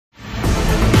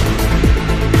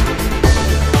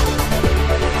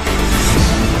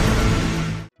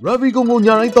Ravigo ကို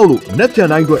ညာတိုင်းတောက်လို့နက်ဖြန်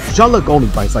တိုင်းအတွက်ရလက်ကောင်းတွေ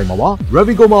ပိုင်ဆိုင်မှာပါ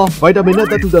Ravigo မှာဗိုက်တာမင်နဲ့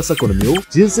သတ္တုဓာတ်19မျိုး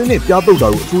ဂျင်းစင်းနဲ့ပြားတုပ်တာ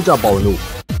တို့အချိုးကျပါဝင်လို့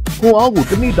ခွန်အားကို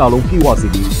တစ်နေ့တာလုံးပြည့်ဝစေ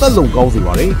ပြီးသက်လုံကောင်းစေ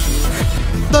ပါတယ်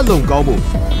သက်လုံကောင်းဖို့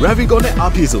Ravigo နဲ့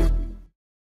အားဖြည့်စို့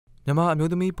မြန်မာအ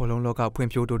မျိုးသမီးဘောလုံးလောကဖွံ့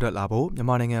ဖြိုးတိုးတက်လာဖို့မြန်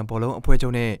မာနိုင်ငံဘောလုံးအဖွဲ့ချု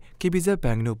ပ်နဲ့ KBZ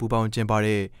Bank တို့ပူးပေါင်းကျင်းပ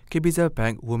တဲ့ KBZ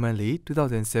Bank Women League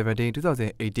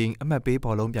 2017-2018 အမှတ်ပေး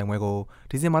ဘောလုံးပြိုင်ပွဲကို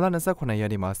ဒီဇင်ဘာလ29ရ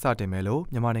က်နေ့မှာစတင်မယ်လို့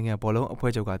မြန်မာနိုင်ငံဘောလုံးအ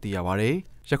ဖွဲ့ချုပ်ကသိရပါဗျ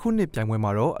။ယခုနှစ်ပြိုင်ပွဲ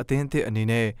မှာတော့အသင်းအသစ်အနေ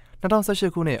နဲ့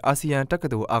2018ခုနှစ်အာဆီယံတက္က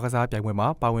သိုလ်အားကစားပြိုင်ပွဲမှာ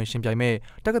ပါဝင်ရှင်ပြိုင်မဲ့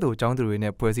တက္ကသိုလ်ကျောင်းသူတွေ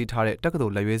နဲ့ဖွဲ့စည်းထားတဲ့တက္ကသို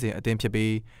လ်လက်ရွေးစင်အသင်းဖြစ်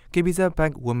ပြီး KBZ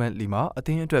Bank Women League မှာအသ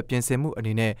င်းအတွက်ပြင်ဆင်မှုအ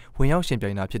နေနဲ့ဝင်ရောက်ရှင်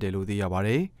ပြိုင်တာဖြစ်တယ်လို့သိရပါ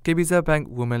ဗျ။ KBZ Bank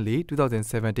Women League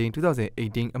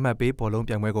 2017-2018 အမှတ်ပေးဘောလုံး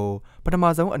ပြိုင်ပွဲကိုပထမ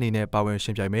ဆုံးအနေနဲ့ပါဝင်ရှ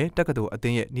င်ပြိုင်မဲ့တက္ကသိုလ်အသ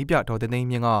င်းရဲ့နီးပြဒေါ်သိန်းသိန်း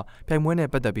မြင့်ကပြိုင်ပွဲနဲ့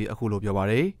ပတ်သက်ပြီးအခုလိုပြောပါ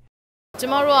ဗျ။ကျ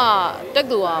မတို့ကတက္က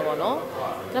သိုလ်ပါနော်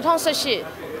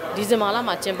2018ဒီဇင်ဘာလ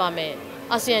မှာကျင်းပမဲ့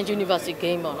အာဆီယံ University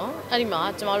Game ပေါ့နော်အဲ့ဒီမှာ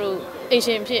ကျမတို့အင်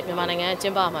ရှင်ဖြစ်မြန်မာနိုင်ငံကျ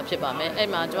င်းပမှာဖြစ်ပါမယ်အဲ့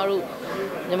မှာကျမတို့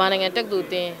မြန်မာနိုင်ငံတက္ကသိုလ်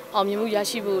တင်အောင်မြင်မှုရ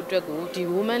ရှိဖို့အတွက်ကိုဒီ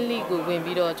Women League ကိုဝင်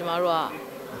ပြီးတော့ကျမတို့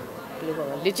ကဘယ်လိုပေါ့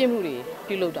လေ့ကျင့်မှုတွေ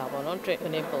ပြုလုပ်တာပေါ့နော်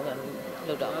training ပုံစံ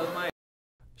လုပ်တာ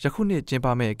ယခုနှစ်ကျင်းပ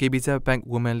မဲ့ KBZ Bank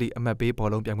Women League အမှတ်ပေးဘော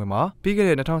လုံးပြိုင်ပွဲမှာပြီးခဲ့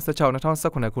တဲ့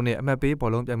2016-2018ခုနှစ်အမှတ်ပေးဘော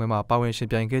လုံးပြိုင်ပွဲမှာပါဝင်ရှင်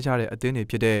ပြိုင်ခဲ့ကြတဲ့အသင်းတွေ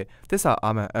ဖြစ်တဲ့သစ္စာ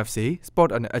အာမန် FC, Sport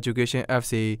and Education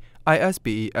FC,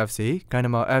 ISPE FC,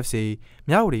 Ganama FC,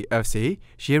 မြဝတီ FC,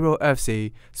 Yero FC,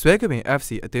 ဇွဲကပင် FC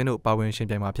အသင်းတို့ပါဝင်ရှင်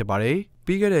ပြိုင်မှာဖြစ်ပါတယ်။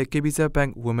ပြီးခဲ့တဲ့ KBZ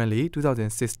Bank Women League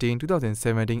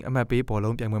 2016-2017 အမှတ်ပေးဘော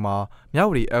လုံးပြိုင်ပွဲမှာမြ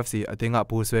ဝတီ FC အသင်းက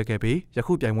ဘိုးဆွဲခဲ့ပြီးယ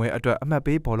ခုပြိုင်ပွဲအတွက်အမှတ်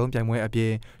ပေးဘောလုံးပြိုင်ပွဲအပြ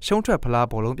င်ရှုံးထွက်ဖလား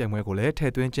ဘောလုံးပြိုင်ပွဲကိုလည်းထ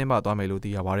ည့်သွင်းကျင်းပသွားမယ်လို့သိ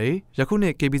ရပါတယ်။ယခုနှ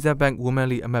စ် KBZ Bank Women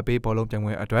League အမှတ်ပေးဘောလုံးပြိုင်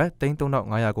ပွဲအတွက်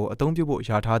3500ကိုအသုံးပြုဖို့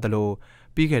ရာထားသလို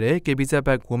ပြီးခဲ့တဲ့ KBZ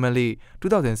Bank Women League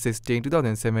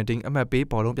 2016-2017 အမှတ်ပေး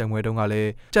ဘောလုံးပြိုင်ပွဲတုန်းကလ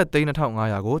ည်းကျပ်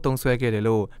3500ကိုသုံးစွဲခဲ့တယ်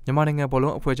လို့မြန်မာနိုင်ငံဘော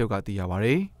လုံးအဖွဲ့ချုပ်ကသိရပါတ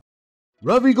ယ်။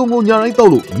 Ravigo ကိုညာတိုင်းတော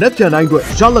က်လို့နက်ဖြန်တိုင်းအတွက်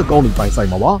ရလက်ကောင်းတွေပိုင်ဆိုင်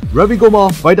မှာပါ Ravigo မှာ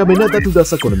ဗိုက်တာမင်နဲ့သတ္တုဓာတ်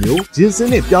19မျိုးဂျင်းစ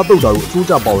င်းနဲ့ပြားတုပ်တာတို့အချိုး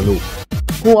ကျပါဝင်လို့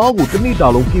ခွန်အားကိုတစ်နေ့တာ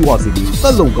လုံးပြည့်ဝစေပြီးသ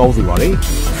က်လုံကောင်းစေပါတယ်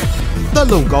သက်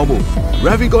လုံကောင်းဖို့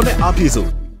Ravigo နဲ့အားဖြည့်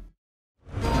စို့